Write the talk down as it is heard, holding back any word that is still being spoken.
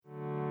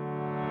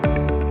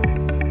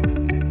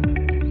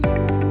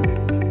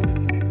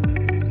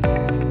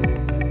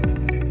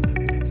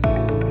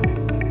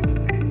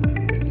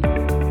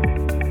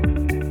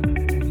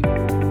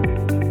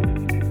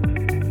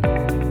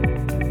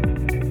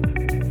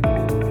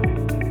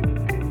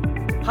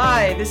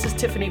Hi, this is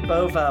Tiffany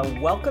Bova.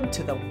 Welcome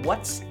to the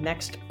What's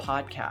Next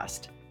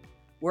podcast,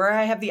 where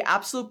I have the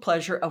absolute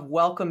pleasure of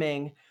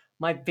welcoming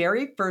my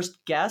very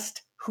first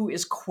guest who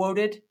is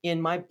quoted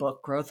in my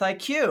book, Growth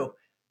IQ.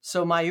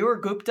 So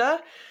Mayur Gupta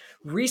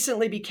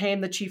recently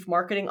became the Chief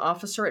Marketing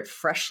Officer at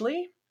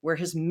Freshly, where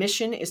his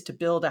mission is to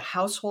build a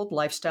household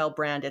lifestyle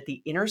brand at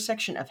the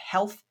intersection of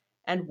health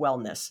and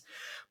wellness.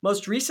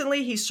 Most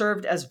recently, he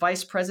served as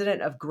Vice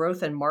President of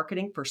Growth and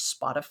Marketing for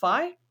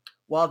Spotify.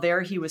 While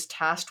there, he was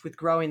tasked with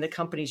growing the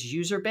company's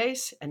user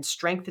base and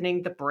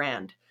strengthening the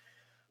brand.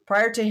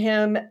 Prior to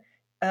him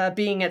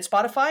being at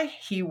Spotify,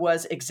 he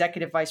was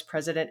Executive Vice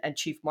President and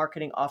Chief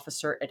Marketing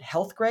Officer at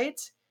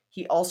Healthgrades.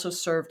 He also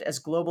served as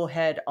Global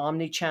Head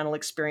Omnichannel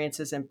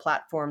Experiences and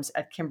Platforms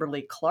at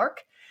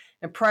Kimberly-Clark.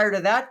 And prior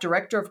to that,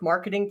 Director of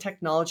Marketing,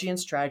 Technology, and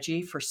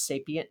Strategy for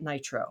Sapient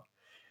Nitro.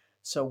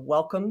 So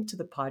welcome to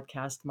the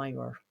podcast,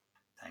 Mayur.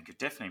 Thank you,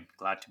 Tiffany.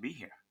 Glad to be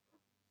here.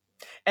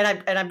 And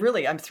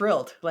I'm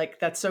thrilled. Like,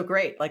 that's so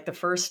great. Like the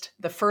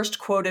first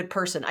quoted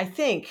person, I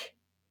think,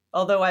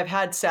 although I've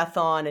had Seth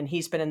on and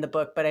he's been in the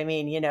book, but I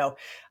mean,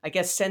 I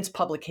guess since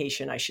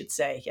publication, I should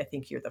say, I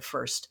think you're the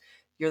first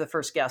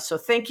guest. So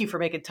thank you for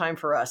making time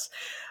for us.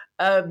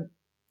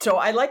 So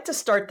I like to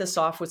start this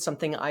off with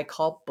something I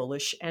call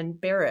bullish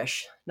and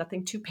bearish.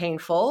 Nothing too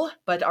painful,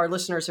 but our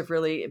listeners have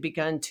really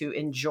begun to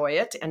enjoy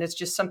it. And it's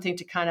just something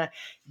to kind of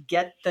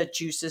get the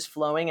juices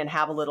flowing and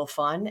have a little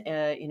fun.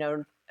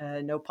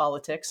 No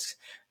politics,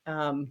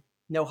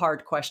 no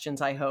hard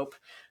questions, I hope.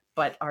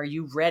 But are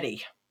you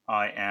ready?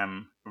 I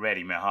am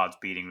ready. My heart's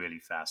beating really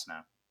fast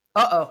now.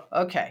 Uh-oh.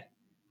 Okay.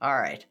 All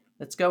right.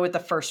 Let's go with the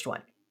first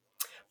one.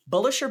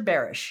 Bullish or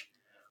bearish?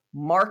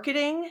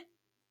 Marketing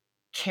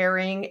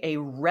carrying a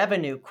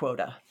revenue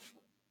quota.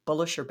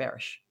 Bullish or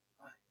bearish?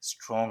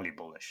 Strongly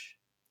bullish.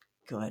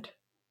 Good.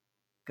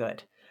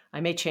 I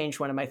may change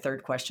one of my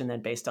third question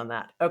then based on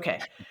that. Okay.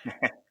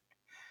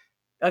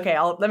 Okay,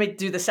 let me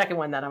do the second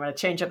one then. I'm going to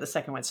change up the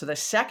second one. So the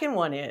second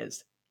one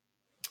is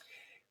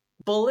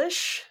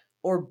bullish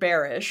or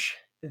bearish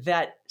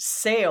that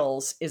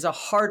sales is a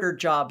harder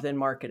job than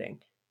marketing?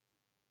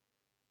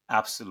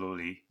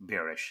 Absolutely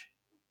bearish.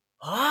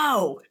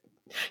 Oh,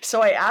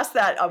 so I asked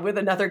that with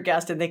another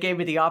guest and they gave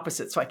me the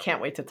opposite. So I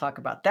can't wait to talk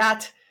about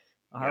that.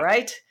 All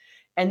right.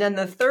 And then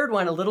the third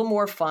one, a little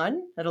more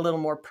fun and a little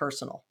more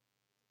personal.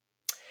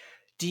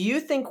 Do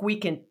you think we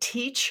can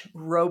teach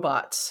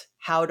robots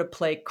how to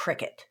play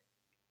cricket?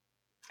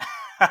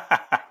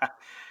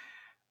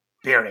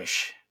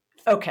 Bearish.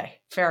 Okay,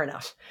 fair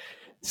enough.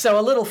 So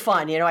a little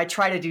fun, I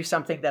try to do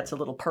something that's a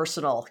little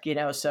personal,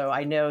 so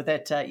I know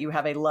that you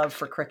have a love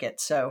for cricket.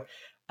 So,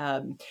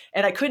 and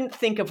I couldn't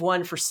think of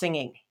one for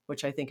singing,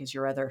 which I think is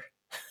your other.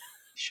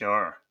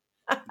 Sure.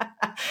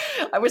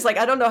 I was like,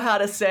 I don't know how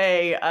to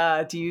say,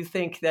 do you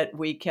think that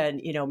we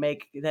can,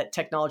 make that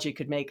technology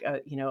could make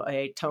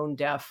a tone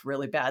deaf,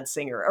 really bad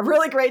singer, a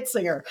really great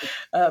singer,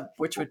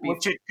 which would be.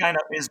 Which it kind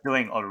of is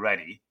doing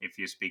already. If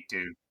you speak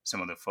to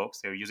some of the folks,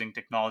 they're using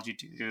technology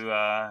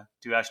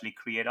to actually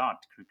create art,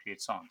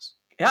 create songs.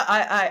 Yeah,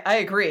 I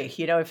agree.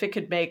 If it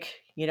could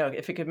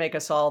make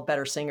us all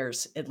better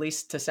singers, at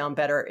least to sound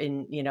better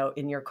in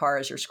your car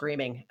as you're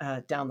screaming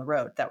down the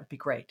road, that would be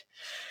great.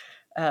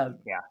 Yeah.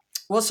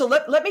 Well, so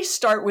let me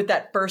start with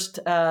that first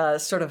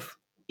sort of,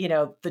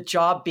 the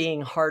job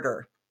being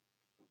harder,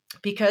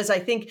 because I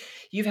think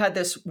you've had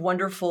this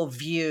wonderful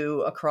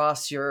view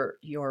across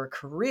your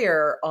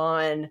career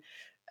on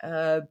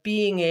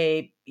being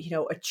a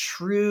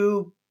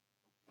true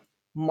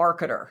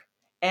marketer.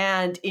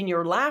 And in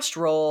your last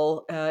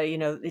role,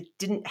 it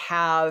didn't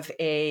have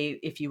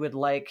if you would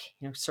like,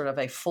 sort of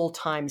a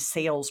full-time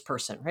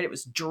salesperson, right? It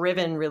was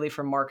driven really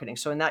from marketing.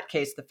 So in that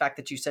case, the fact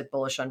that you said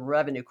bullish on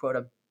revenue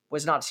quota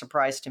was not a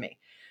surprise to me.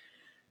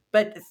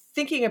 But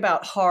thinking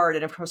about hard,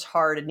 and of course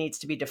hard, it needs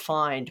to be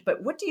defined.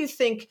 But what do you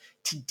think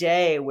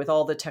today with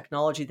all the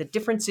technology, the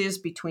difference is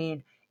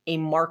between a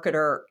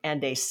marketer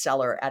and a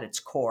seller at its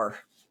core?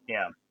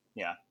 Yeah.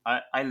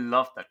 I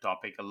love that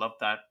topic. I love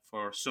that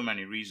for so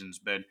many reasons.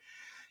 But,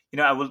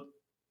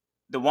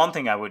 the one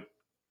thing I would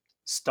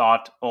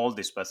start all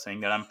this by saying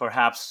that I'm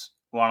perhaps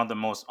one of the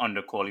most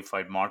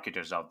underqualified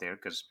marketers out there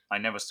because I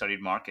never studied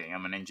marketing.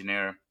 I'm an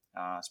engineer,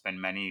 spent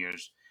many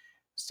years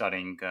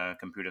studying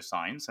computer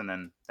science, and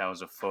then that was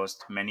the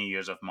first many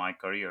years of my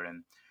career.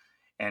 And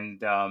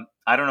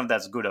I don't know if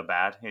that's good or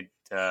bad.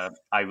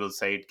 I will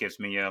say it gives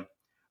me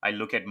I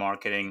look at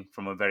marketing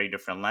from a very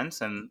different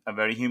lens and a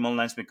very human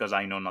lens because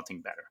I know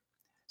nothing better.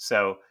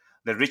 So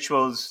the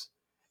rituals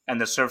and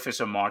the surface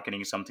of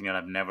marketing is something that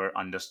I've never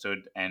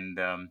understood, and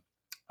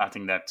I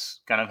think that's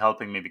kind of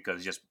helping me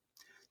because just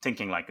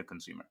thinking like a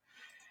consumer.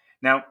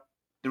 Now,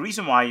 the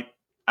reason why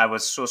I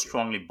was so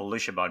strongly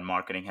bullish about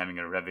marketing having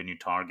a revenue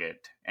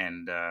target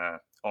and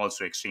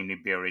also extremely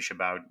bearish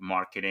about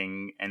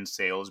marketing and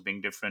sales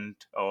being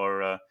different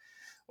or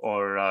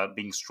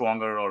being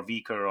stronger or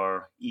weaker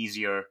or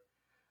easier.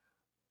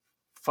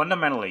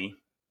 Fundamentally,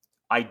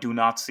 I do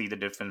not see the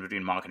difference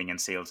between marketing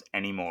and sales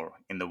anymore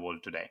in the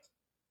world today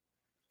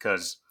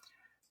because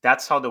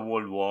That's how the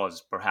world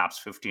was perhaps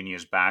 15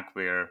 years back,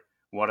 where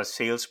what a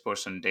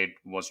salesperson did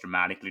was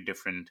dramatically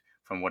different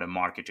from what a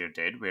marketer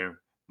did, where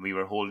we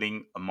were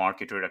holding a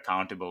marketer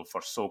accountable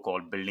for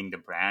so-called building the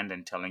brand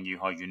and telling you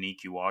how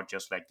unique you are,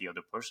 just like the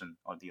other person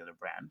or the other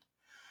brand.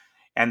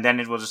 And then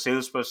it was a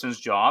salesperson's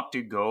job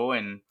to go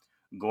in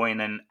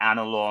an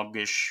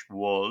analogish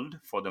world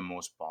for the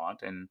most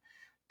part and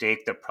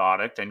take the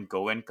product and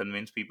go and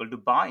convince people to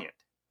buy it,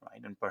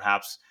 right? And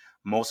perhaps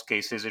most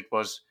cases it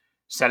was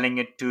selling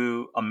it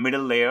to a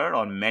middle layer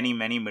or many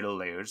middle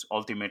layers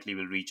ultimately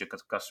will reach a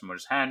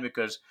customer's hand,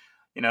 because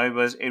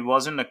it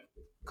wasn't a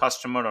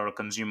customer or a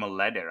consumer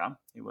led era.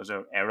 It was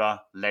an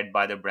era led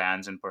by the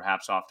brands, and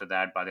perhaps after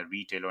that by the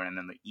retailer and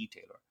then the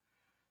e-tailer.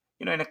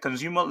 In a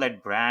consumer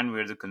led brand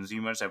where the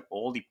consumers have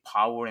all the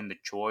power and the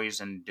choice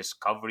and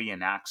discovery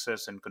and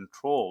access and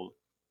control,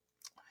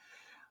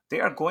 they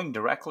are going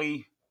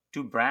directly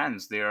to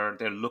brands. They're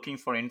looking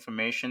for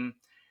information.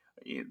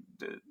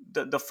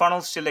 The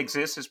funnel still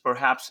exists, is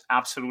perhaps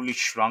absolutely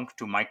shrunk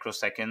to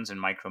microseconds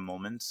and micro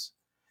moments.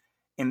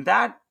 In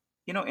that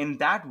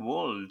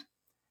world,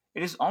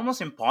 it is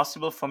almost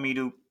impossible for me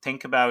to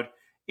think about,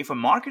 if a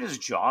marketer's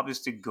job is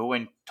to go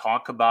and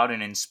talk about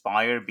and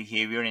inspire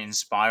behavior and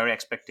inspire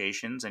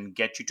expectations and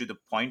get you to the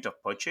point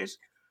of purchase,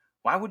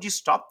 why would you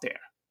stop there?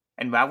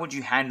 And why would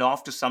you hand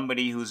off to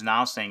somebody who's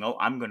now saying, oh,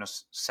 I'm going to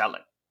sell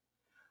it?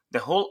 The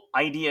whole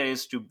idea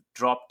is to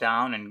drop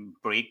down and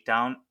break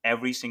down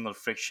every single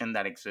friction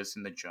that exists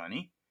in the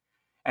journey.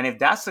 And if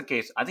that's the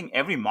case, I think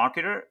every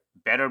marketer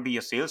better be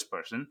a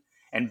salesperson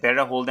and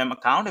better hold them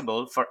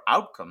accountable for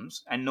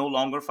outcomes and no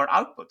longer for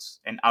outputs.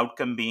 An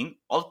outcome being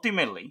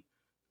ultimately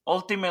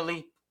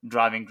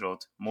driving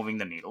growth, moving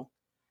the needle.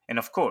 And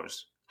of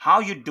course, how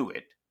you do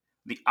it,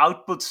 the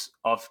outputs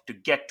of to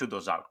get to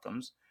those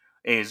outcomes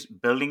is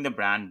building the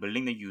brand,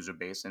 building the user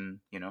base, and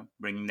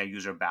bringing the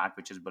user back,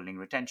 which is building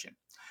retention.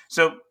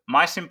 So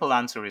my simple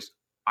answer is,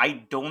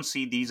 I don't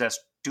see these as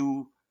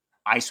two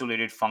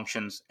isolated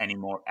functions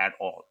anymore at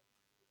all.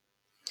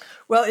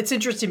 Well, it's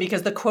interesting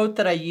because the quote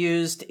that I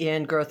used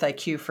in Growth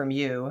IQ from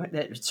you,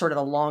 that's sort of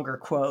a longer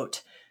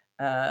quote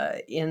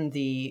in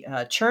the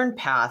churn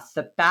path,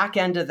 the back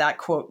end of that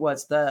quote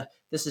was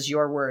this is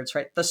your words,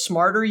 right? The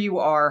smarter you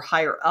are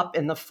higher up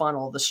in the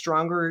funnel, the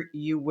stronger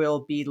you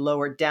will be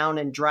lower down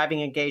in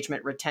driving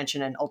engagement,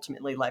 retention, and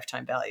ultimately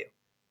lifetime value.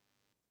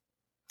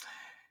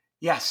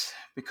 Yes,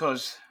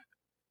 because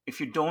if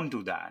you don't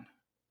do that,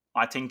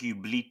 I think you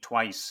bleed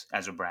twice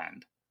as a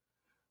brand.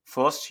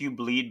 First, you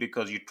bleed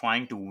because you're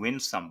trying to win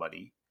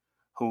somebody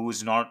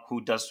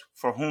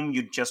for whom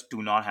you just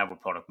do not have a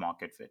product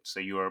market fit. So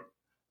you're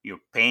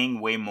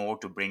paying way more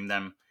to bring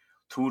them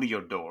through to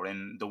your door,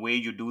 and the way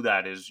you do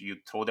that is you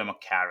throw them a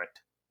carrot.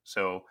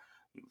 So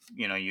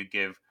you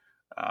give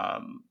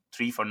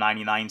 3 for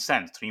 99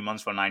 cents, 3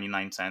 months for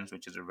 99 cents,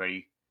 which is a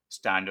very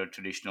standard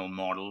traditional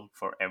model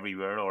for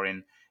everywhere. Or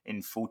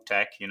in food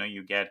tech,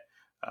 you get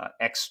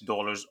X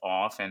dollars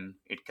off, and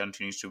it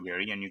continues to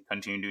vary, and you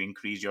continue to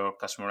increase your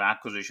customer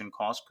acquisition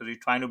cost because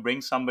you're trying to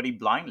bring somebody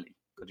blindly,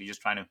 because you're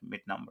just trying to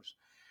hit numbers.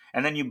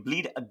 And then you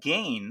bleed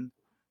again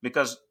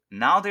because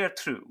now they're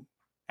through,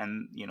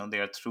 and they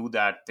are through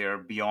that, they're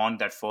beyond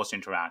that first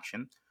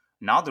interaction.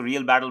 Now the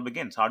real battle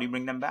begins. How do you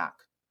bring them back?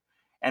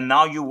 And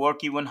now you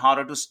work even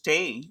harder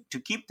to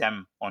keep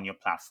them on your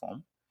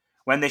platform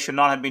when they should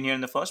not have been here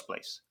in the first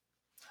place.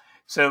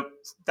 So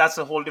that's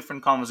a whole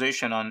different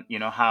conversation on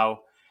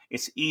how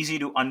it's easy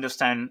to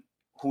understand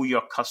who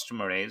your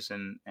customer is,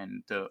 and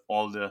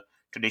all the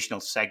traditional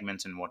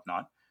segments and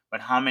whatnot,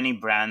 but how many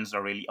brands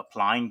are really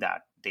applying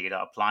that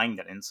data, applying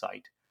that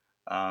insight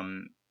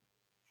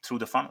through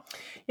the funnel?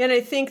 And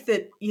I think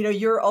that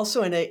you're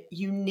also in a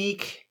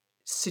unique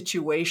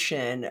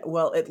situation,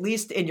 well, at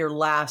least in your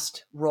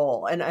last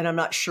role, and I'm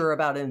not sure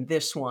about in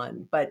this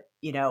one, but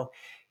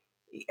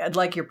I'd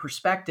like your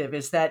perspective,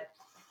 is that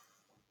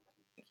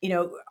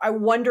I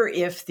wonder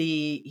if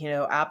the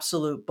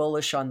absolute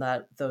bullish on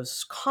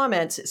those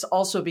comments is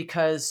also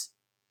because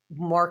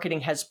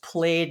marketing has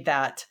played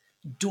that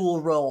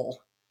dual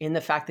role in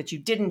the fact that you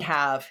didn't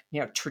have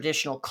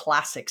traditional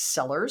classic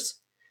sellers,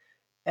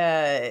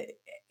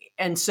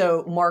 and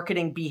so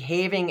marketing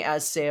behaving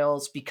as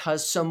sales,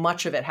 because so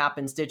much of it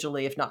happens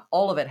digitally, if not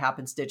all of it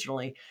happens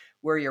digitally,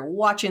 where you're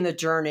watching the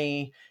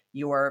journey,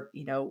 you're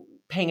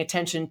paying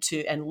attention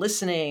to and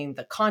listening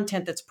the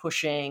content that's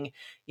pushing,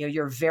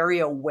 you're very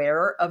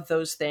aware of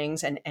those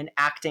things and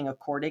acting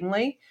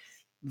accordingly,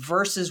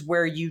 versus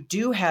where you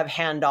do have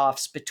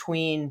handoffs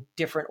between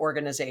different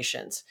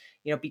organizations,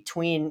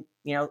 between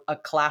a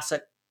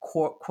classic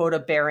quota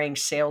bearing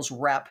sales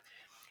rep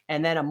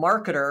and then a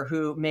marketer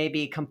who may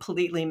be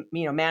completely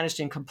managed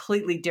in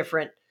completely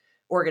different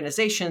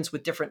organizations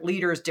with different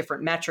leaders,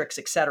 different metrics,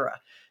 et cetera.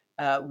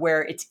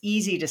 Where it's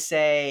easy to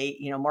say,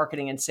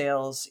 marketing and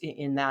sales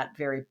in that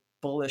very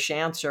bullish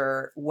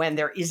answer when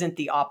there isn't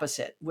the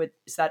opposite.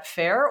 Is that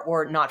fair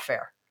or not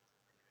fair?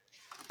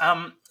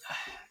 Um,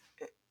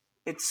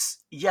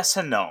 it's yes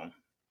and no.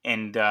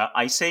 And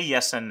I say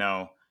yes and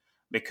no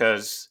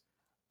because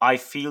I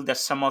feel that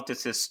some of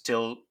this is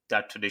still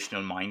that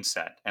traditional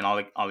mindset, and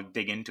I'll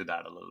dig into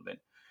that a little bit.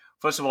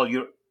 First of all,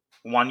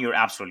 you're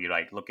absolutely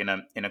right. Look, in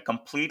a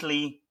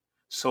completely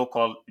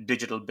so-called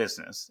digital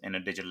business, in a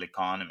digital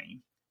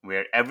economy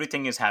where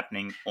everything is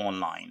happening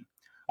online,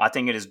 I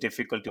think it is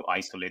difficult to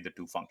isolate the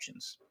two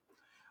functions.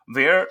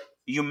 Where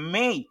you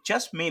may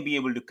be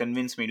able to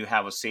convince me to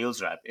have a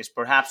sales rep is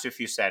perhaps if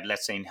you said,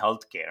 let's say in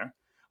healthcare,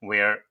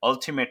 where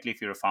ultimately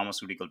if you're a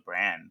pharmaceutical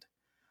brand,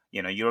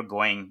 you're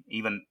going,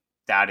 even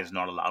that is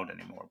not allowed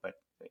anymore, but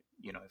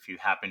if you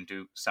happen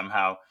to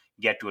somehow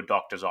get to a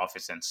doctor's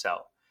office and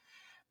sell.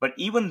 But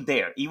even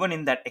there, even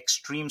in that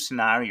extreme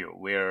scenario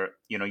where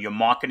your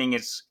marketing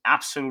is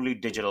absolutely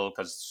digital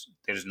because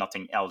there's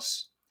nothing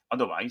else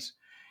otherwise,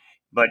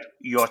 but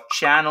your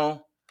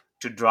channel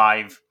to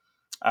drive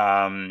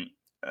um,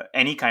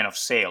 any kind of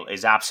sale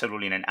is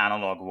absolutely in an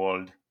analog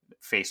world,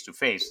 face to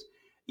face.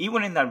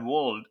 Even in that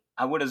world,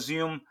 I would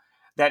assume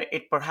that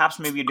it perhaps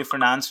may be a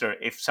different answer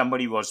if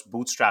somebody was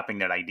bootstrapping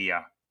that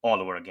idea all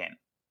over again.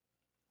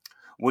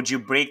 Would you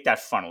break that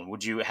funnel?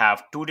 Would you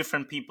have two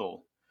different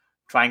people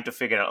trying to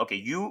figure out, okay,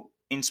 you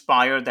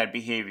inspire that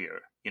behavior,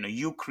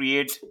 you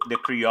create the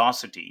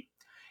curiosity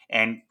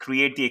and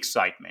create the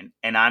excitement,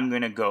 and I'm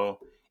going to go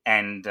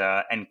and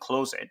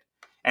close it.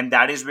 And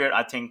that is where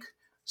I think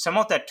some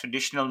of that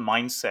traditional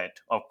mindset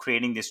of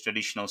creating these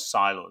traditional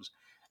silos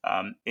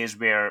is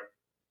where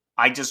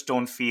I just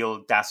don't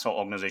feel that's how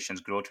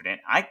organizations grow today.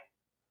 And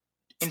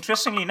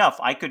interestingly enough,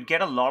 I could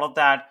get a lot of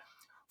that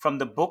from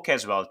the book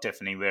as well,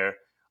 Tiffany, where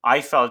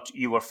I felt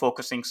you were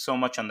focusing so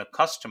much on the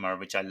customer,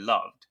 which I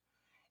loved.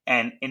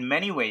 And in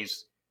many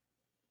ways,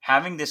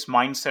 having this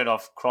mindset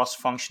of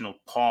cross-functional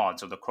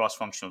pods or the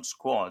cross-functional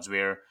squads,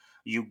 where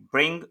you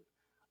bring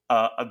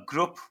a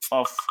group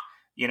of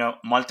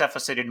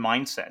multifaceted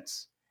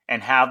mindsets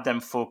and have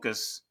them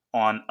focus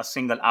on a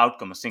single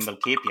outcome, a single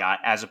KPI,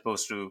 as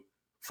opposed to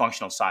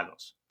functional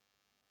silos.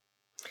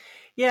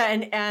 Yeah,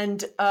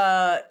 and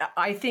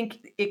I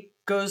think it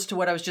goes to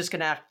what I was just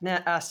going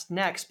to ask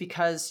next,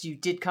 because you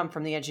did come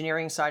from the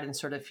engineering side and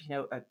sort of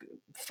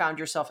found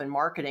yourself in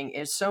marketing.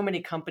 Is so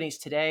many companies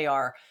today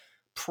are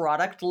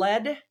product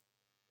led,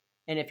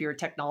 and if you're a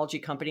technology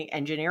company,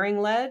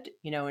 engineering led.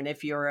 And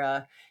if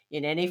you're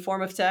in any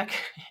form of tech,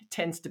 it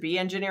tends to be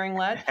engineering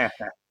led.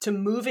 To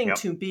moving Yep.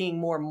 to being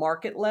more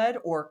market led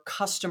or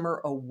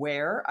customer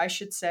aware, I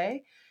should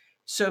say.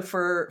 So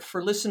for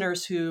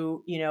listeners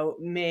who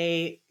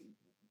may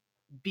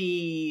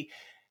be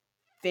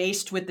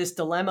faced with this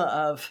dilemma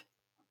of,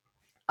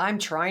 I'm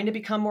trying to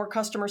become more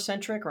customer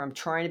centric or I'm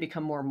trying to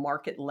become more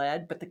market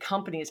led, but the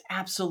company is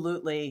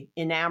absolutely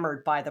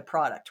enamored by the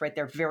product, right?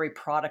 They're very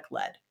product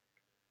led.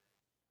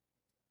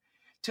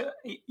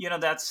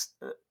 That's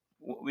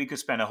we could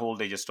spend a whole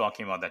day just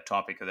talking about that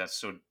topic because that's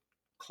so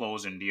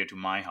close and dear to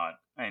my heart.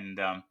 And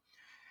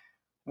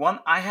one,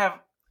 I have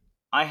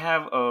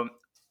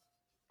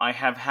I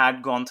have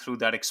had gone through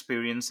that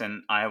experience,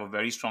 and I have a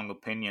very strong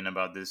opinion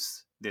about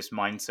this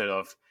mindset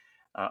of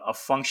a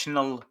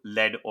functional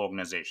led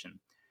organization.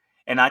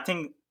 And I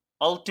think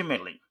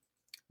ultimately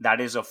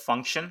that is a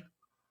function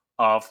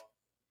of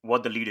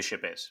what the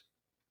leadership is.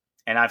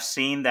 And I've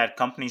seen that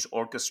companies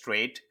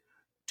orchestrate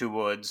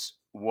towards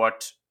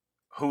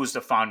who's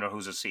the founder,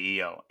 who's the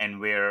CEO,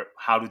 and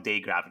how do they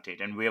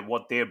gravitate, and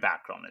what their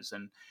background is.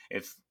 And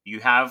if you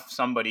have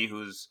somebody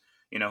who's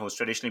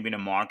traditionally been a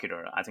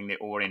marketer, I think they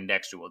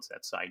over-index towards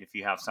that side. If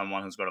you have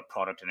someone who's got a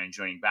product and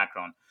engineering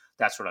background,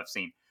 that's what I've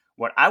seen.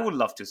 What I would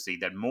love to see,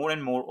 that more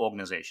and more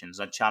organizations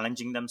are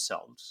challenging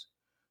themselves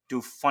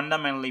to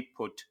fundamentally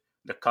put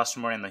the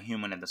customer and the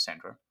human at the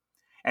center.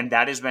 And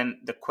that is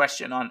when the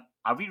question on,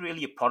 are we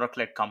really a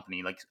product-led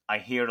company? Like I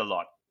hear it a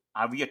lot.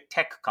 Are we a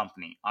tech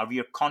company? Are we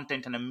a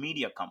content and a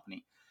media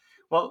company?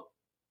 Well,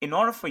 in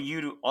order for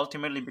you to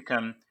ultimately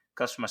become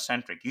customer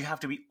centric, you have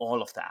to be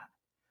all of that.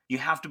 You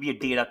have to be a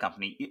data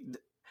company.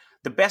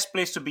 The best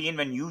place to be in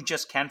when you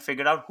just can't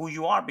figure out who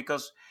you are,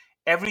 because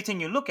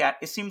everything you look at,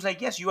 it seems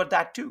like, yes, you are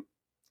that too.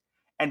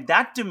 And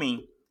that to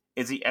me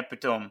is the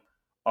epitome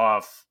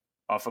of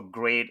a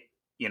great,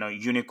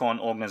 unicorn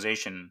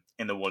organization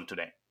in the world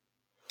today.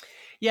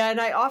 Yeah,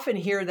 and I often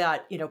hear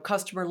that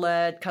customer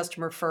led,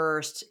 customer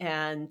first,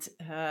 and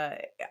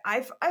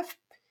I've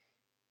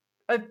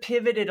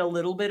pivoted a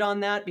little bit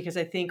on that, because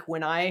I think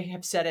when I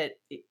have said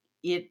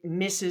it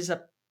misses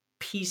a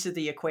piece of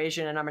the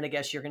equation, and I'm going to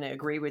guess you're going to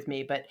agree with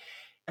me, but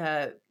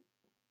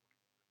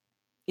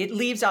it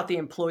leaves out the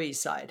employee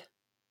side.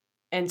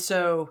 And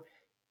so,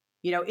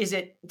 is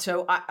it,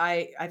 so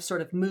I've sort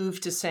of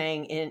moved to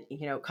saying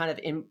kind of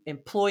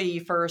employee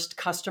first,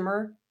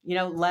 customer,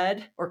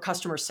 led or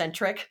customer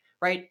centric,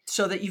 right?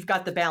 So that you've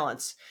got the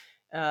balance.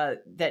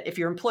 That if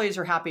your employees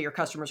are happy, your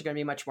customers are going to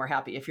be much more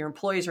happy. If your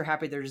employees are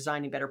happy, they're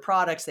designing better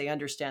products, they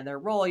understand their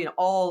role,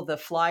 all the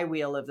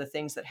flywheel of the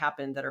things that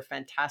happen that are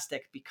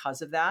fantastic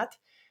because of that.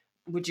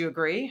 Would you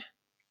agree?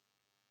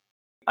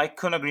 I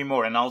couldn't agree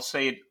more, and I'll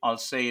say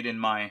it in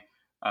my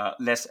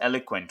less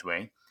eloquent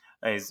way.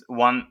 Is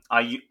one,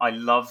 I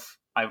love.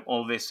 I've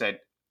always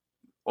said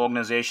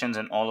organizations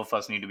and all of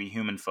us need to be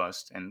human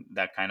first, and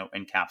that kind of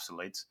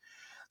encapsulates.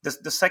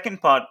 The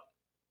second part,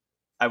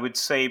 I would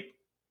say,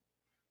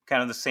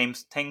 kind of the same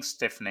thing,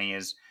 Stephanie,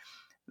 is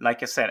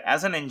like I said,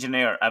 as an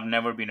engineer, I've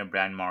never been a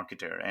brand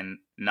marketer. And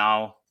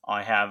now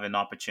I have an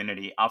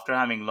opportunity, after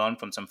having learned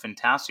from some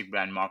fantastic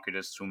brand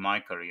marketers through my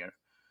career,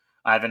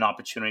 I have an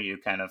opportunity to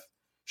kind of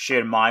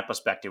share my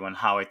perspective on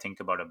how I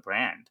think about a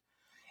brand.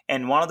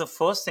 And one of the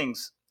first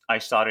things I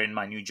started in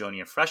my new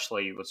journey at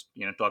Freshly was,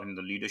 talking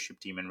to the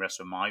leadership team and rest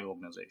of my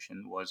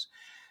organization was,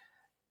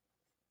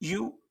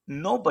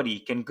 nobody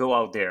can go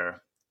out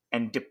there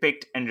and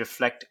depict and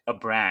reflect a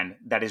brand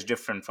that is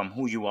different from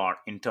who you are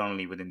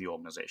internally within the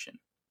organization.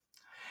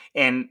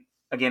 And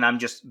again, I'm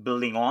just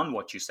building on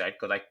what you said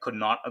because I could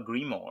not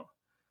agree more.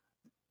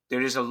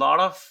 There's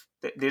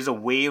a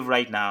wave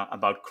right now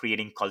about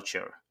creating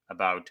culture,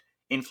 about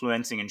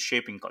influencing and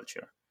shaping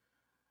culture.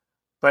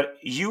 But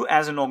you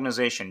as an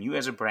organization, you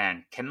as a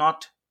brand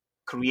cannot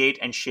create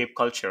and shape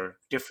culture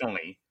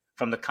differently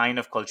from the kind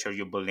of culture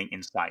you're building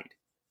inside.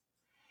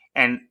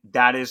 And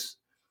that is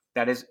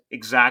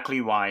exactly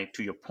why,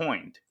 to your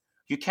point,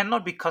 you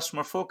cannot be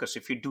customer focused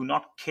if you do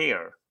not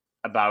care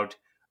about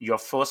your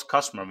first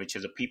customer, which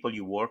is the people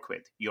you work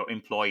with, your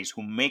employees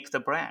who make the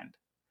brand.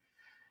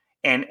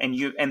 And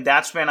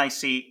that's when I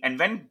see, and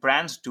when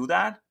brands do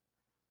that,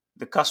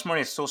 the customer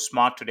is so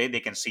smart today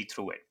they can see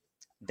through it.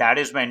 That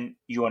is when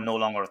you are no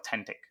longer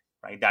authentic,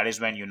 right? That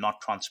is when you're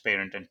not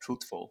transparent and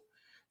truthful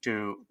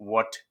to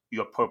what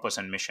your purpose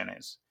and mission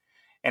is.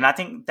 And I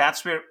think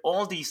that's where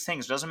all these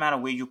things, doesn't matter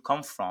where you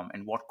come from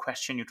and what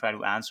question you try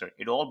to answer,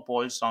 it all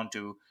boils down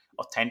to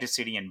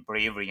authenticity and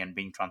bravery and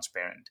being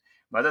transparent.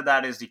 Whether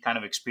that is the kind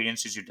of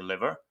experiences you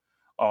deliver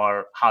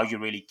or how you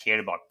really care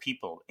about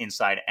people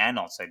inside and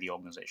outside the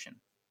organization.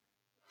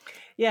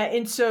 Yeah.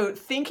 And so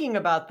thinking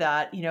about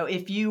that,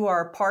 if you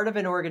are part of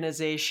an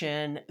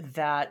organization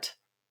that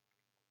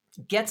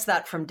gets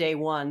that from day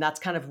one, that's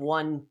kind of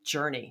one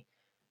journey.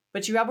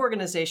 But you have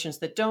organizations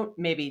that don't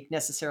maybe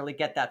necessarily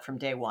get that from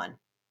day one,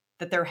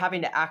 that they're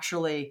having to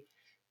actually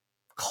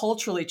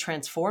culturally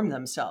transform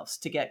themselves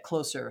to get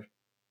closer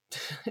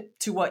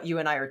to what you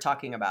and I are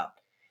talking about.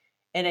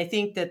 And I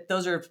think that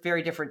those are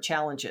very different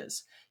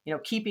challenges,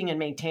 keeping and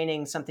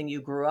maintaining something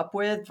you grew up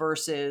with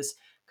versus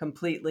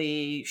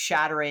completely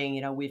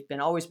shattering, we've been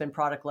always been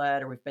product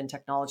led or we've been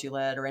technology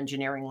led or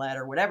engineering led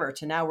or whatever,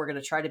 to now we're going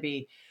to try to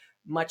be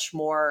much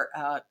more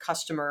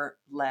customer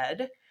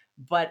led,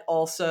 but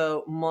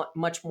also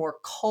much more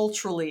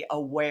culturally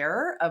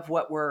aware of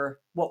what we're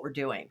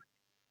doing.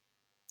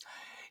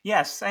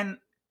 Yes, and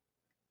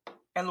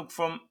look,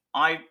 from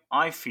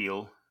I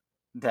feel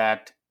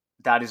that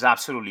that is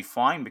absolutely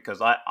fine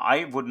because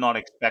I would not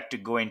expect to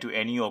go into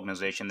any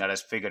organization that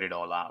has figured it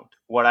all out.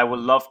 What I would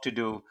love to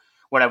do,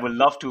 what I would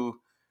love to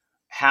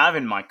have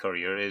in my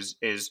career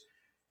is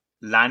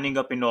landing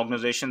up in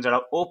organizations that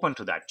are open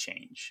to that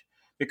change.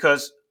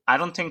 Because I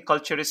don't think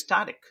culture is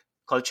static.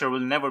 Culture will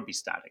never be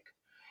static.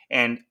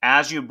 And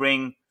as you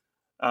bring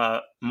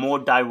more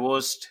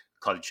diverse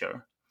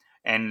culture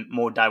and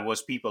more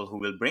diverse people who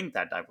will bring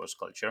that diverse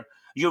culture,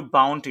 you're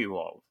bound to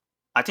evolve.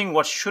 I think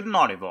what should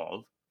not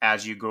evolve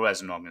as you grow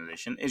as an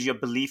organization is your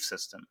belief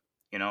system,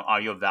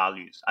 are your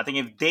values. I think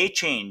if they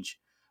change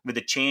with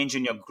the change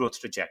in your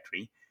growth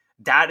trajectory,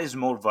 that is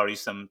more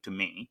worrisome to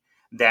me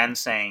than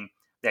saying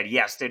that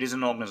yes, there is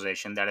an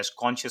organization that is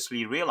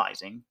consciously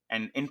realizing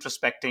and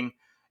introspecting,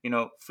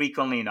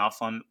 frequently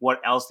enough on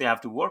what else they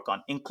have to work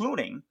on,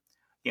 including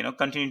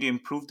continue to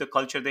improve the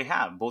culture they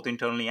have, both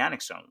internally and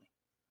externally.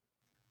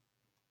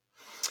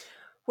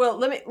 Well,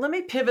 let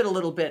me pivot a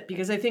little bit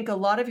because I think a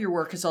lot of your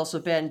work has also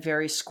been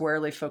very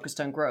squarely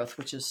focused on growth,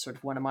 which is sort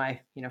of one of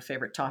my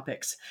favorite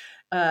topics.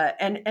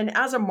 And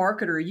as a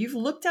marketer, you've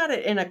looked at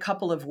it in a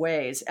couple of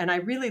ways, and I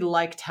really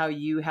liked how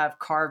you have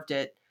carved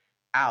it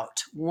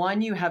out.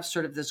 One, you have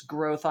sort of this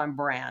growth on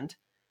brand,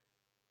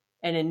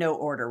 and in no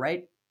order,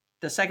 right?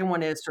 The second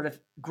one is sort of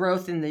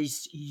growth in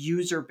this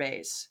user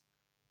base,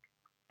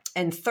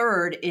 and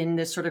third, in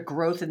this sort of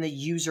growth in the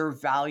user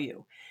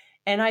value.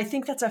 And I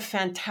think that's a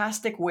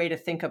fantastic way to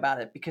think about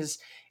it because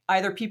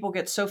either people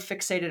get so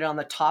fixated on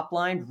the top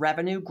line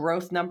revenue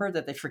growth number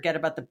that they forget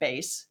about the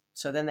base.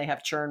 So then they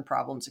have churn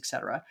problems, et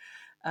cetera.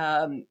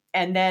 And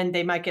then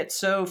they might get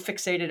so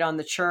fixated on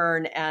the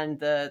churn and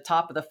the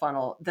top of the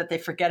funnel that they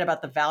forget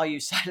about the value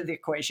side of the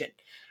equation.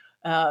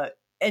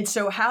 And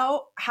so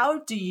how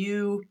do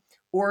you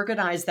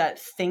organize that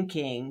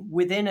thinking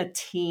within a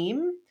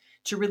team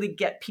to really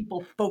get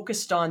people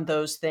focused on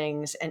those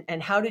things?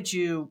 And how did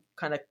you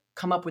kind of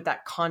come up with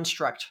that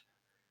construct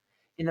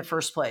in the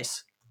first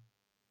place?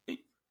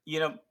 You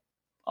know,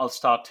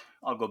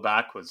 I'll go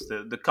backwards.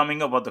 The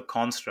coming up with the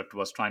construct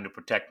was trying to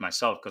protect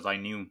myself because I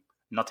knew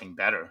nothing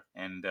better.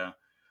 And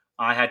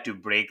I had to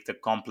break the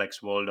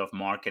complex world of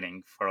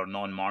marketing for a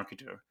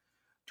non-marketer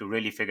to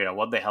really figure out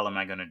what the hell am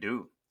I going to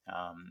do.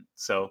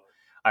 So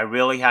I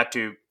really had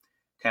to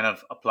kind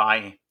of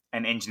apply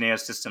an engineer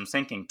systems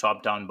thinking,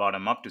 top down,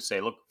 bottom up, to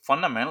say, look,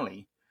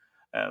 fundamentally,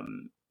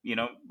 um, you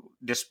know,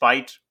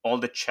 despite all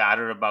the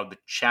chatter about the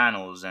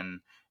channels and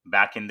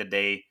back in the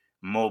day,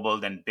 mobile,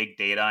 then big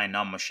data, and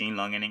now machine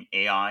learning,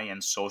 AI,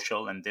 and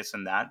social, and this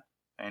and that.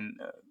 And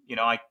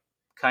I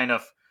kind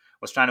of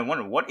was trying to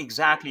wonder what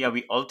exactly are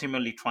we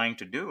ultimately trying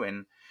to do.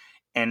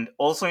 And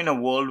also in a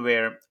world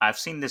where I've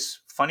seen this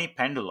funny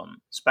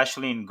pendulum,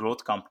 especially in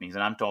growth companies,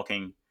 and I'm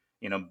talking,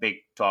 big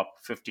top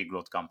 50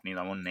 growth companies.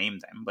 I won't name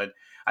them, but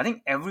I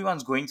think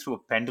everyone's going through a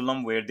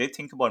pendulum where they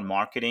think about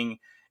marketing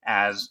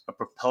as a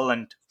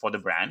propellant for the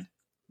brand.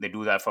 They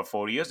do that for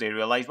 4 years. They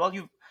realize, well,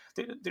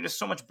 there is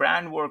so much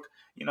brand work,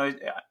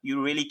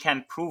 you really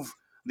can't prove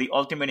the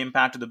ultimate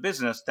impact of the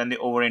business. Then they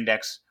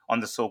over-index on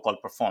the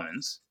so-called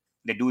performance.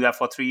 They do that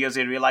for 3 years.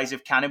 They realize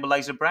they've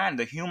cannibalized the brand.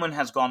 The human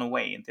has gone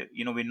away,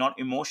 and we're not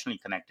emotionally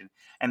connected,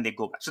 and they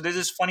go back. So there's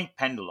this funny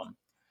pendulum.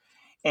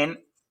 And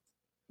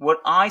what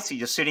I see,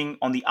 just sitting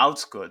on the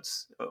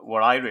outskirts,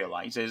 what I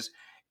realize is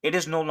it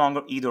is no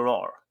longer either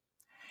or.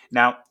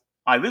 Now,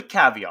 I will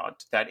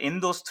caveat that in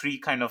those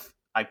three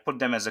I put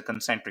them as a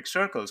concentric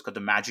circles because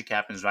the magic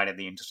happens right at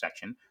the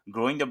intersection: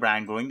 growing the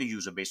brand, growing the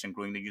user base, and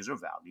growing the user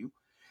value.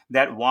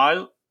 That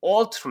while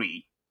all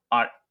three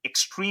are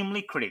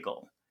extremely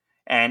critical,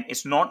 and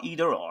it's not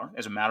either or,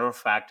 as a matter of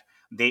fact,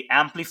 they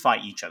amplify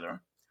each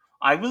other.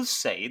 I will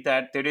say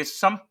that there is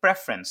some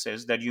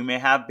preferences that you may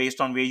have based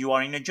on where you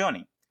are in a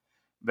journey.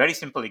 Very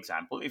simple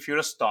example: if you're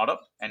a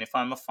startup, and if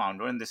I'm a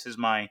founder, and this is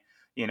my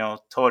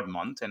third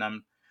month,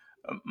 and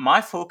my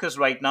focus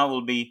right now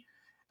will be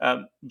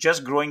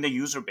just growing the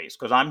user base,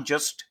 because I'm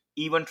just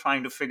even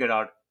trying to figure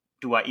out,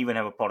 do I even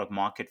have a product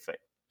market fit?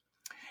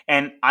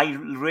 And I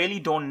really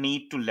don't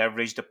need to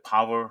leverage the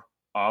power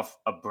of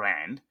a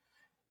brand,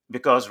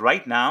 because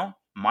right now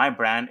my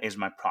brand is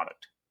my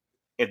product.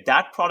 If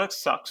that product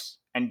sucks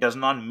and does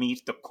not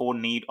meet the core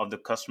need of the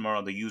customer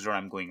or the user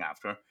I'm going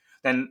after,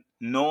 then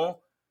no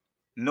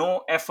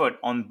effort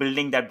on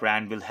building that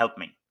brand will help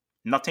me.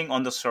 Nothing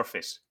on the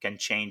surface can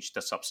change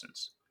the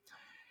substance.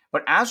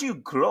 But as you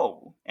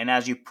grow and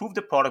as you prove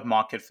the product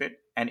market fit,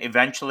 and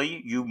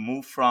eventually you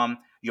move from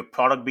your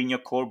product being your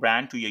core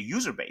brand to your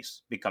user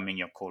base becoming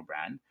your core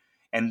brand,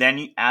 and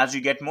then as you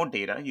get more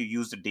data, you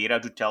use the data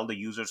to tell the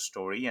user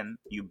story, and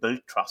you build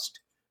trust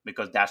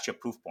because that's your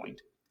proof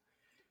point.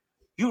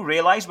 You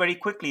realize very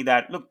quickly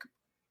that, look,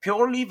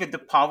 purely with the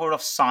power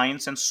of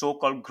science and so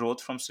called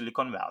growth from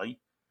Silicon Valley,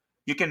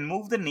 you can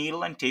move the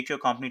needle and take your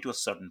company to a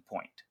certain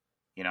point.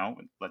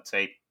 Let's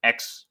say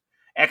X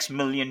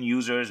million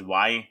users,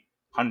 Y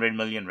 100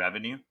 million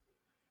revenue.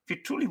 If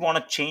you truly want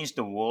to change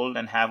the world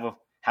and have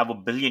a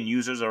billion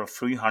users or a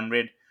few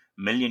hundred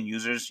million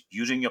users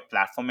using your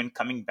platform and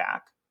coming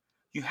back,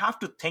 you have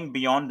to think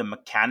beyond the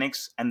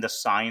mechanics and the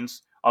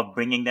science of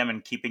bringing them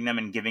and keeping them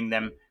and giving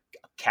them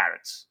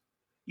carrots.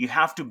 You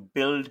have to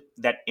build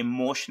that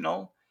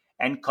emotional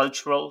and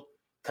cultural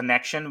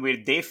connection where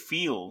they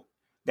feel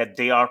that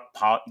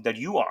that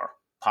you are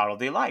part of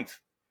their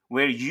life,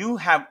 where you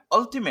have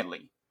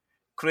ultimately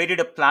created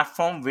a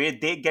platform where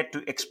they get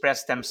to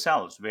express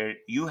themselves, where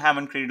you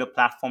haven't created a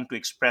platform to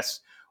express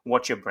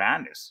what your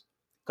brand is,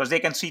 because they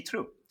can see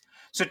through.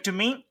 So to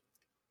me,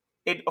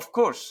 it of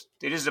course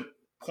there is a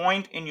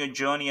point in your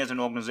journey as an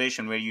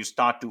organization where you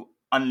start to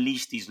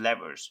unleash these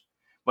levers.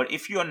 But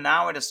if you are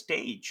now at a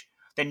stage,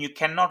 then you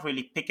cannot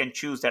really pick and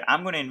choose that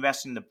I'm going to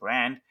invest in the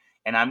brand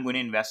and I'm going to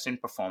invest in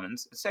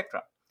performance,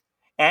 etc.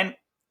 And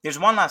there's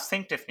one last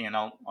thing, Tiffany, and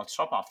I'll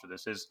stop after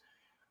this, is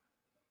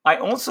I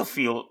also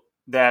feel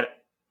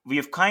that we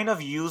have kind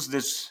of used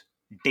this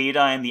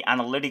data and the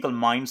analytical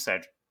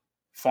mindset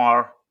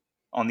far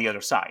on the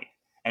other side.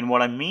 And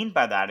what I mean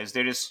by that is,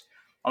 there is,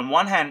 on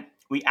one hand,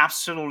 we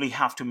absolutely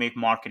have to make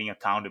marketing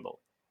accountable.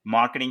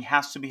 Marketing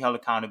has to be held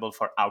accountable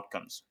for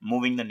outcomes,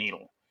 moving the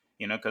needle,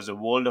 because the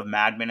world of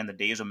madmen and the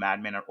days of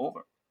madmen are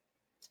over.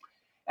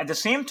 At the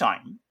same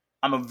time,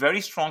 I'm a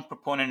very strong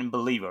proponent and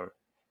believer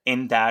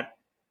in that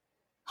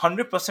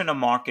 100% of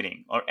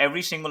marketing, or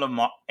every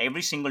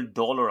single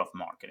dollar of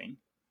marketing,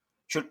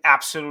 should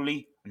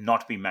absolutely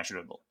not be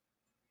measurable.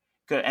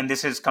 And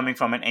this is coming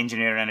from an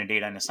engineer and a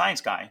data and a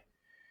science guy,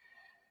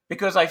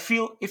 because I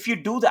feel if you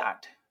do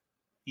that,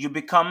 you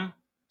become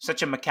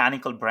such a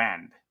mechanical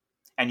brand,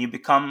 and you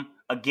become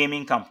a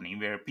gaming company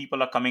where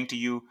people are coming to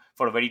you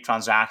for a very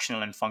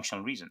transactional and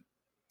functional reason.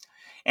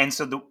 And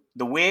so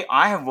the way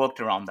I have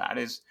worked around that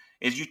is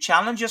you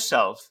challenge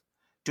yourself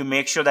to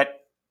make sure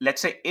that,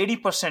 let's say,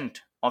 80%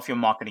 of your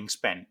marketing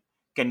spend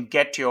can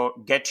get you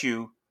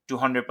to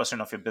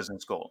 100% of your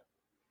business goal.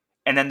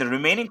 And then the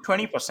remaining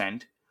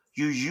 20%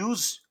 you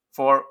use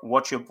for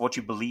what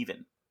you believe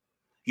in.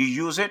 You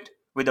use it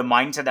with the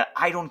mindset that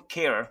I don't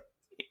care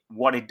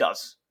what it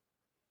does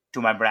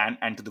to my brand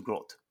and to the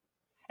growth.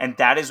 And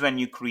that is when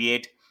you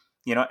create,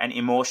 an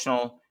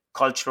emotional,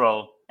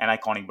 cultural, and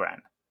iconic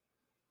brand.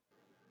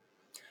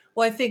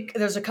 Well, I think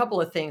there's a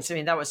couple of things. I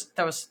mean, that was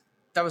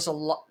a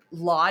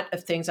lot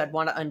of things I'd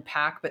want to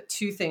unpack, but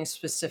two things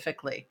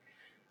specifically.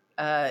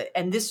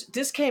 And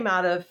this came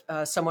out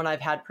of someone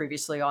I've had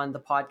previously on the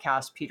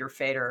podcast, Peter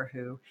Fader,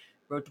 who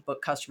wrote the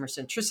book Customer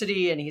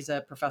Centricity, and he's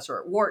a professor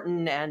at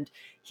Wharton. And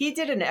he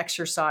did an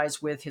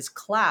exercise with his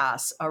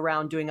class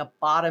around doing a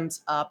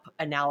bottoms up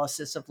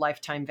analysis of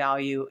lifetime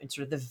value and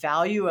sort of the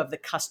value of the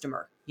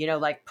customer,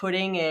 like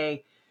putting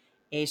a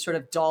sort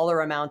of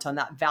dollar amount on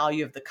that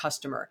value of the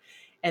customer.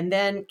 And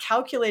then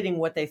calculating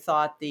what they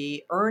thought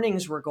the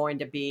earnings were going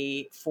to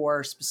be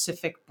for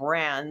specific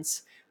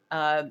brands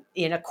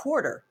in a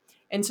quarter.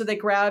 And so they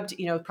grabbed,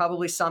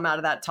 probably some out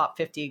of that top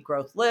 50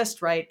 growth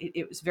list, right?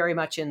 It was very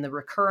much in the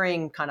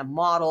recurring kind of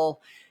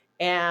model.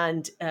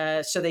 And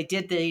so they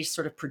did these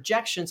sort of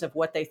projections of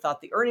what they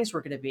thought the earnings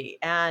were going to be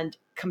and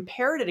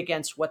compared it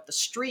against what the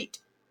street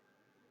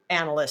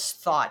analysts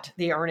thought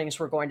the earnings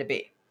were going to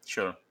be.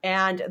 Sure.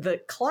 And the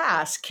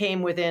class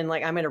came within,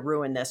 like, I'm going to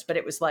ruin this, but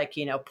it was like,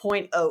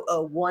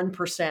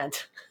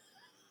 0.001%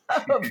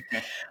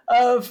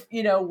 of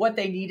what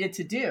they needed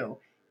to do.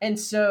 And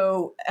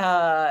so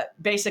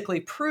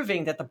basically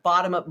proving that the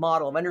bottom-up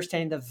model of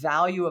understanding the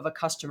value of a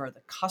customer,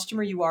 the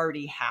customer you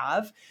already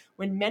have,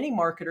 when many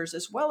marketers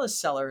as well as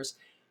sellers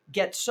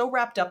get so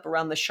wrapped up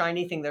around the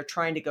shiny thing they're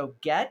trying to go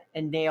get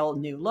and nail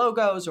new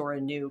logos or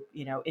a new,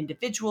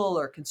 individual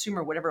or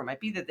consumer, whatever it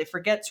might be, that they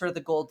forget sort of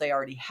the gold they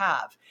already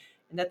have.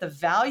 And that the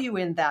value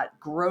in that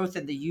growth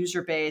in the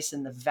user base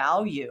and the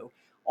value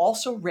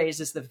also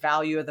raises the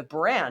value of the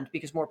brand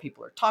because more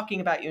people are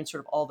talking about you and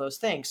sort of all those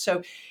things.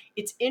 So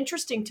it's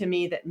interesting to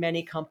me that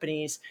many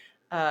companies,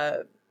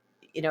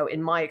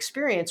 in my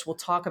experience, will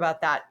talk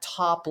about that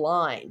top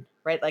line,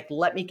 right? Like,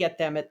 let me get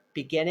them at the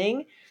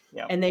beginning.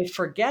 Yeah. And they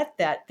forget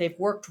that they've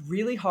worked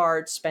really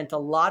hard, spent a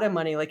lot of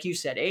money. Like you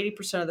said,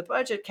 80% of the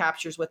budget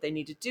captures what they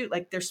need to do.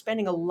 Like, they're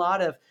spending a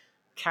lot of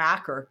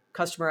CAC or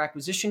customer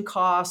acquisition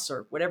costs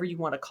or whatever you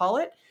want to call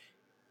it.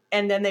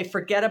 And then they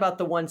forget about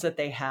the ones that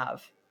they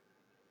have.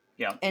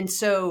 Yeah. And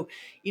so,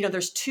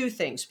 there's two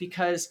things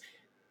because,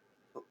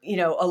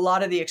 a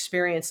lot of the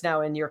experience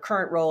now in your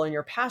current role and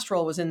your past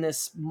role was in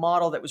this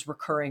model that was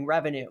recurring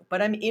revenue.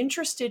 But I'm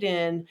interested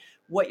in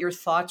what your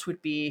thoughts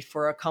would be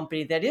for a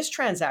company that is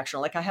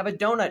transactional. Like I have a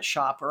donut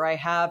shop or I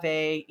have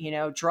a,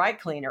 dry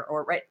cleaner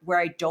or right where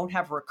I don't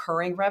have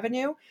recurring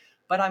revenue,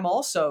 but I'm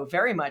also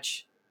very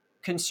much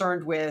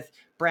concerned with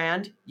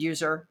brand,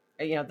 user,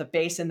 the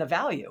base and the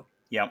value.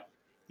 Yeah.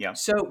 Yeah.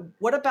 So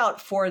what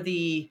about for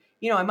the,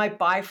 I might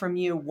buy from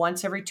you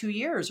once every 2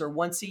 years or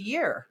once a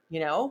year,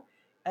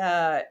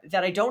 that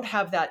I don't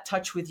have that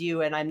touch with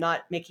you and I'm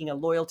not making a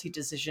loyalty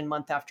decision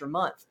month after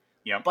month.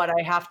 Yeah. But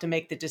I have to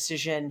make the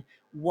decision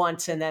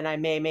once and then I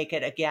may make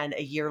it again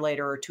a year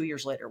later or 2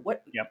 years later.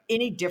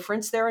 Any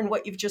difference there in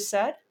what you've just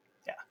said?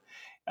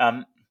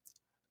 Yeah.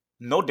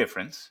 No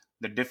difference.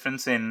 The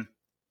difference in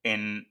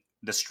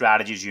the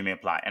strategies you may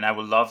apply. And I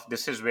will love,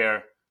 this is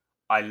where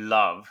I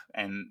love,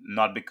 and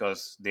not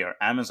because they are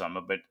Amazon,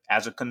 but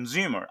as a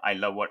consumer, I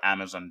love what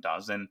Amazon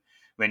does. And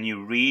when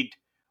you read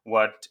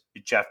what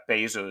Jeff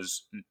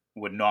Bezos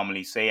would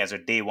normally say as a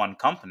day one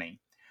company,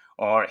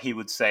 or he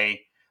would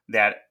say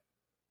that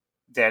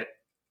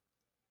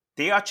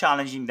they are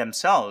challenging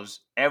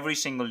themselves every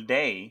single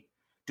day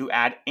to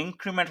add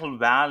incremental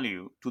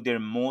value to their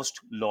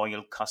most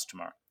loyal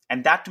customer.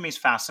 And that to me is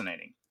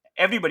fascinating.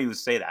 Everybody would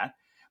say that,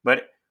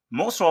 but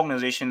most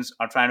organizations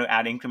are trying to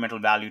add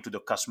incremental value to the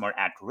customer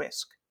at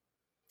risk.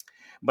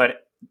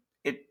 But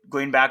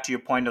going back to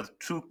your point of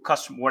true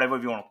customer, whatever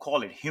you want to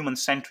call it,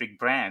 human-centric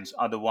brands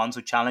are the ones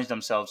who challenge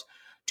themselves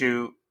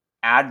to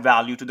add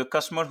value to the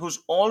customer who's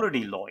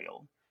already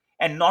loyal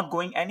and not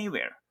going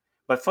anywhere.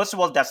 But first of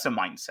all, that's the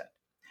mindset.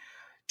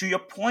 To your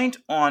point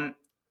on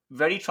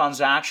very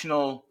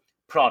transactional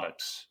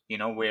products,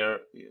 where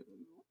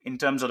in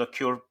terms of the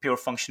pure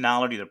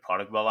functionality of the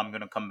product, well, I'm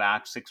going to come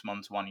back 6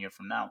 months, 1 year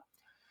from now.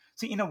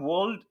 See, in a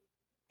world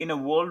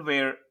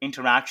where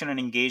interaction and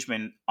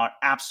engagement are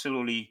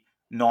absolutely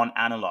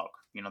non-analog,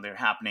 they're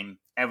happening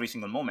every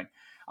single moment.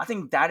 I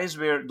think that is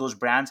where those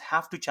brands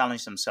have to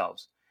challenge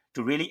themselves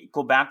to really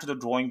go back to the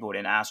drawing board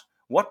and ask,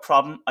 what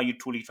problem are you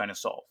truly trying to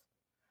solve?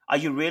 Are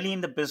you really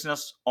in the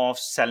business of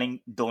selling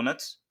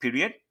donuts,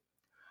 period?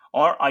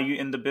 Or are you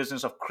in the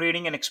business of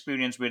creating an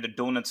experience where the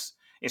donuts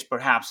is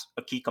perhaps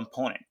a key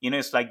component?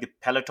 It's like the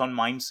Peloton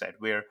mindset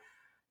where,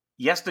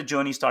 yes, the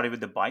journey started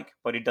with the bike,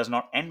 but it does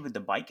not end with the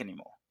bike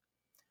anymore.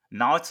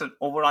 Now it's an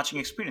overarching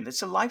experience.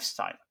 It's a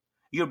lifestyle.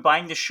 You're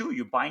buying the shoe,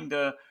 you're buying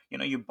the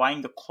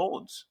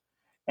clothes,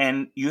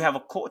 and you have a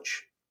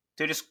coach.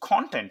 There is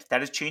content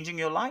that is changing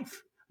your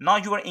life. Now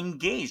you are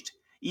engaged,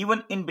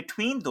 even in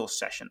between those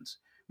sessions,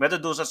 whether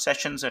those are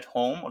sessions at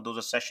home or those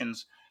are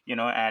sessions,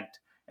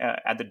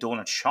 at the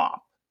donut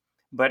shop.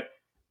 But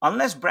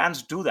unless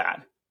brands do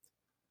that,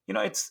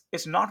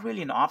 it's not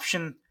really an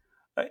option.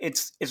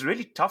 It's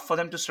really tough for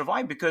them to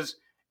survive, because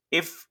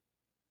if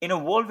in a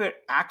world where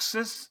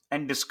access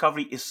and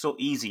discovery is so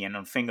easy and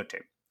on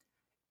fingertip,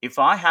 if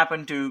I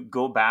happen to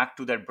go back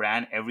to that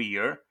brand every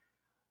year,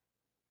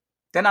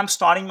 then I'm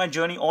starting my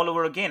journey all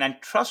over again. And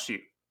trust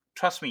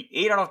me,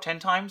 8 out of 10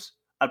 times,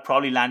 I'll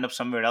probably land up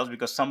somewhere else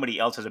because somebody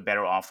else has a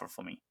better offer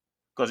for me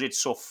because it's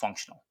so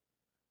functional.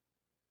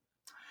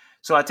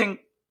 So I think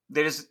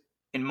there is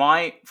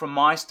from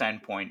my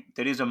standpoint,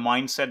 there is a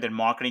mindset that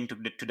marketing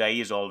today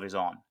is always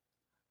on.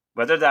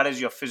 Whether that is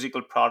your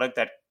physical product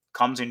that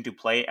comes into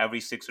play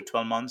every 6 to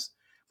 12 months,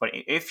 but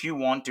if you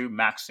want to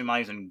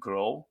maximize and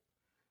grow,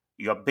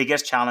 your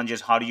biggest challenge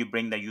is how do you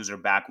bring the user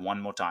back one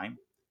more time.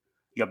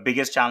 Your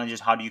biggest challenge is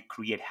how do you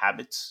create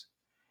habits,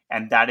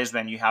 and that is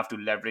when you have to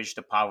leverage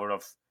the power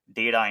of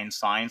data and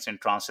science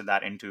and translate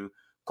that into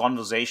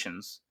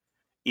conversations,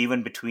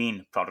 even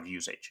between product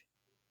usage.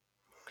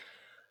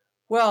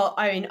 Well,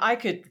 I mean, I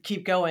could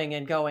keep going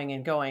and going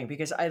and going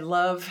because I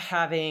love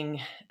having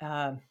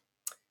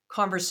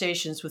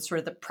conversations with sort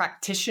of the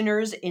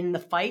practitioners in the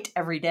fight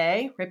every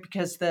day, right?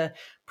 Because the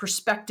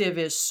perspective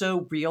is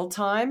so real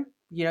time.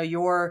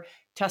 You're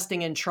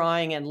testing and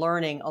trying and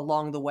learning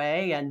along the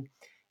way, and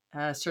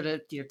sort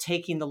of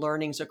taking the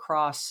learnings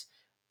across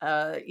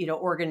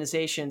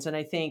organizations. And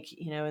I think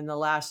in the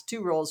last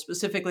two roles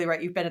specifically,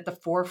 right, you've been at the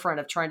forefront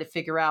of trying to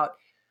figure out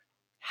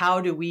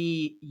how do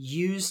we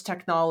use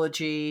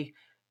technology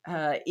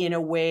in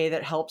a way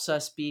that helps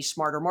us be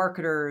smarter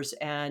marketers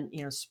and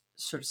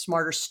sort of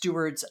smarter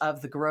stewards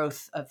of the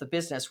growth of the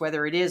business,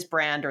 whether it is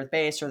brand or the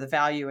base or the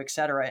value, et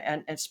cetera,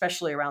 and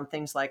especially around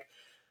things like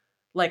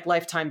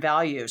lifetime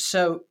value.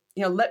 So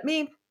let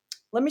me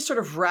sort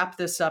of wrap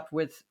this up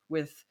with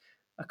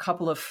a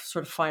couple of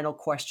sort of final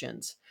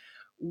questions.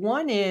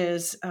 One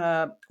is,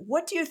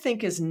 what do you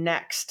think is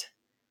next?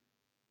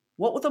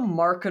 What will the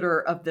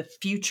marketer of the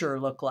future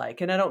look like?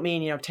 And I don't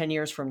mean 10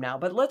 years from now,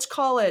 but let's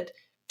call it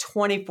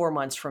 24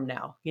 months from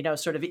now.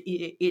 Sort of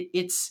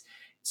it's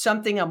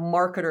something a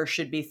marketer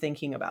should be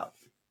thinking about.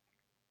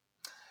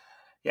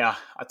 Yeah,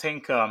 I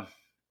think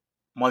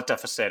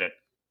multifaceted,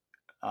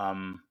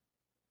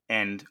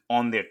 and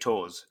on their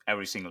toes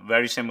very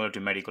similar to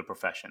medical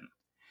profession.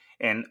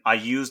 And I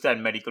use that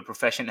medical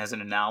profession as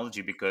an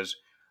analogy because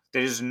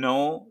there is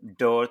no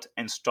dearth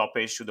and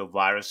stoppage to the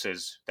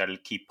viruses that will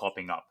keep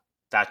popping up.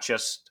 That's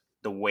just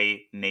the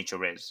way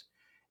nature is.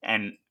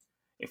 And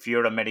if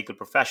you're a medical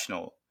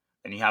professional,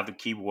 then you have to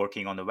keep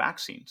working on the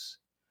vaccines.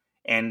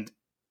 And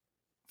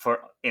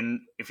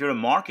if you're a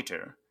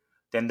marketer,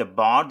 then the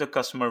bar the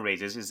customer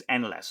raises is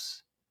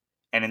endless.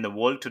 And in the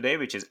world today,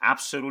 which is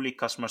absolutely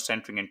customer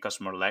centric and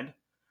customer led,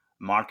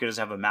 marketers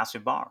have a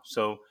massive bar.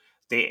 So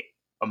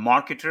a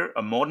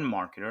modern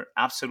marketer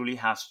absolutely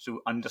has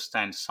to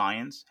understand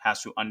science,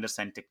 has to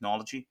understand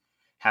technology,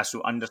 has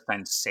to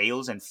understand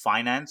sales and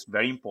finance,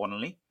 very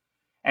importantly,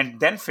 and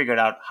then figure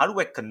out how do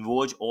I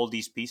converge all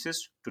these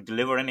pieces to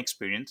deliver an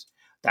experience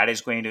that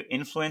is going to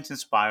influence,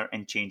 inspire,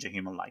 and change a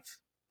human life.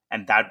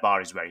 And that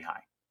bar is very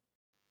high.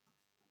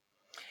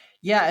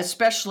 Yeah,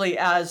 especially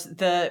as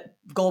the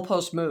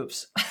goalpost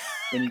moves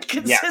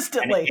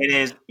consistently. Yeah, it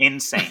is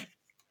insane.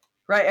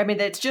 Right. I mean,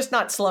 it's just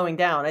not slowing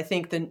down. I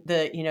think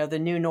the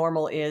new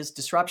normal is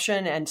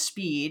disruption and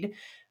speed.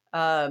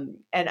 And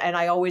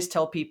I always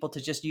tell people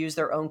to just use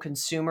their own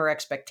consumer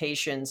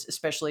expectations,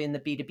 especially in the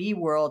B2B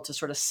world, to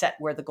sort of set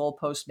where the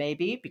goalpost may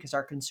be, because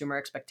our consumer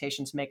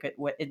expectations make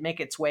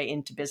its way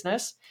into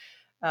business.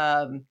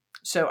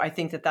 So I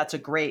think that's a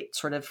great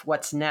sort of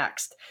what's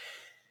next.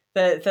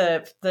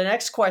 The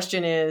next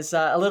question is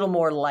a little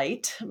more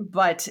light,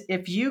 but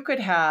if you could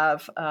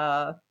have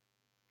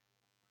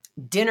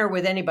dinner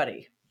with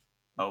anybody,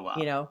 oh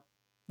wow,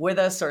 with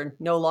us or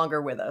no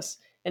longer with us,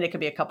 and it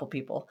could be a couple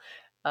people,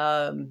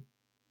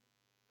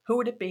 who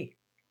would it be?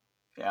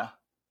 Yeah,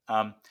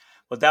 well,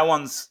 that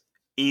one's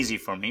easy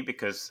for me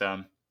because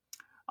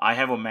I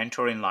have a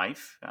mentor in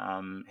life.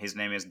 His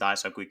name is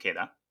Daisaku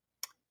Ikeda,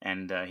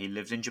 and he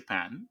lives in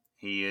Japan.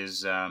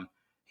 He's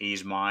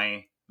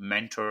my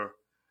mentor,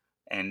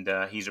 and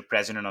he's a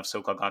president of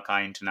Soka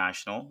Gakkai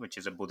International, which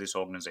is a Buddhist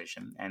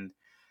organization. And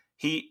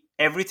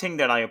everything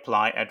that I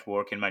apply at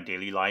work in my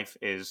daily life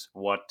is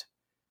what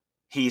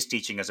he is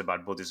teaching us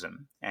about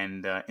Buddhism.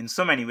 And in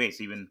so many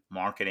ways, even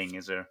marketing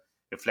is a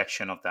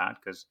reflection of that,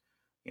 because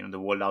the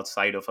world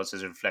outside of us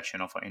is a reflection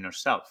of our inner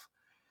self.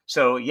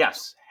 So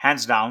yes,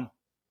 hands down,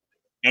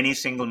 any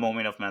single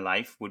moment of my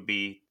life would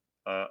be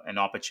an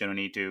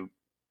opportunity to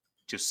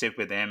sit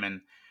with him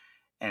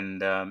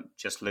and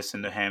just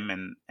listen to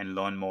him and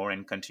learn more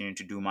and continue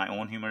to do my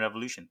own human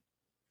revolution.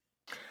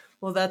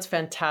 Well, that's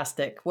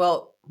fantastic.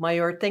 Well,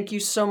 Mayur, thank you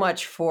so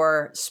much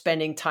for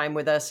spending time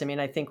with us. I mean,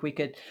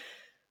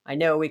 I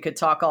know we could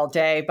talk all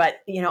day, but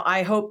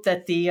I hope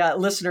that the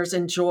listeners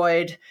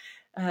enjoyed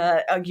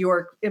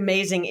your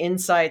amazing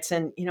insights.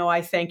 And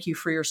I thank you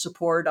for your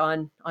support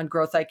on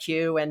Growth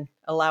IQ and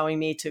allowing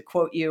me to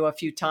quote you a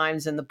few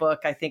times in the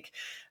book. I think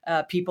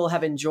people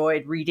have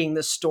enjoyed reading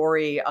the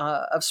story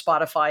of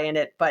Spotify in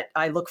it, but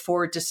I look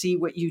forward to see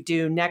what you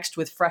do next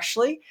with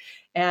Freshly,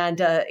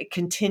 and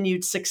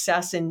continued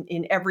success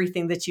in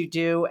everything that you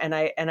do. And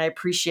I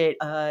appreciate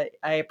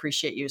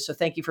you. So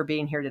thank you for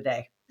being here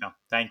today. No,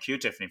 thank you,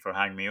 Tiffany, for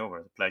having me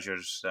over. The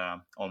pleasure's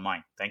all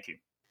mine. Thank you.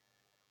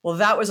 Well,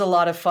 that was a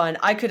lot of fun.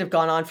 I could have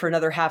gone on for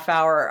another half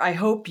hour. I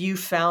hope you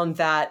found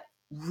that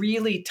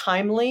really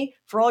timely.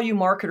 For all you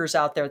marketers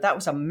out there, that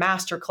was a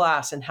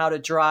masterclass in how to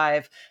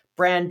drive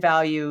brand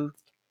value,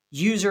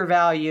 user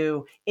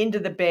value into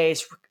the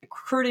base,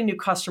 recruiting new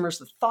customers,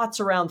 the thoughts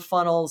around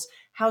funnels,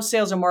 how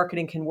sales and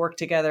marketing can work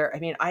together. I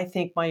mean, I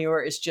think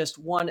Mayur is just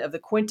one of the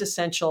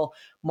quintessential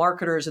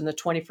marketers in the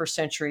 21st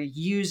century,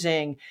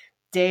 using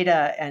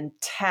data and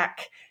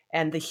tech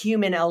and the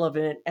human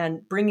element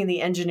and bringing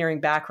the engineering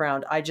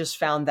background. I just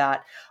found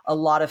that a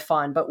lot of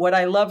fun. But what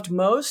I loved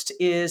most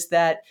is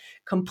that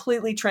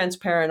completely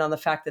transparent on the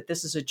fact that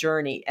this is a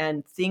journey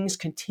and things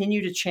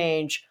continue to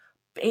change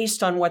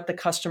based on what the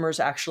customers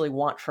actually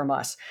want from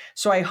us.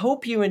 So I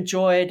hope you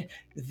enjoyed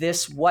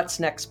this What's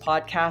Next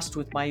podcast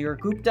with Mayur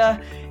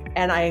Gupta.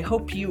 And I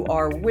hope you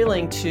are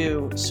willing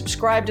to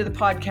subscribe to the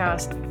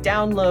podcast,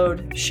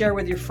 download, share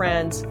with your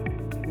friends,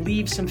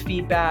 leave some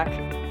feedback.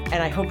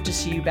 And I hope to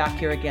see you back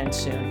here again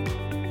soon.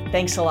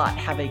 Thanks a lot.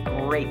 Have a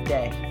great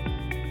day.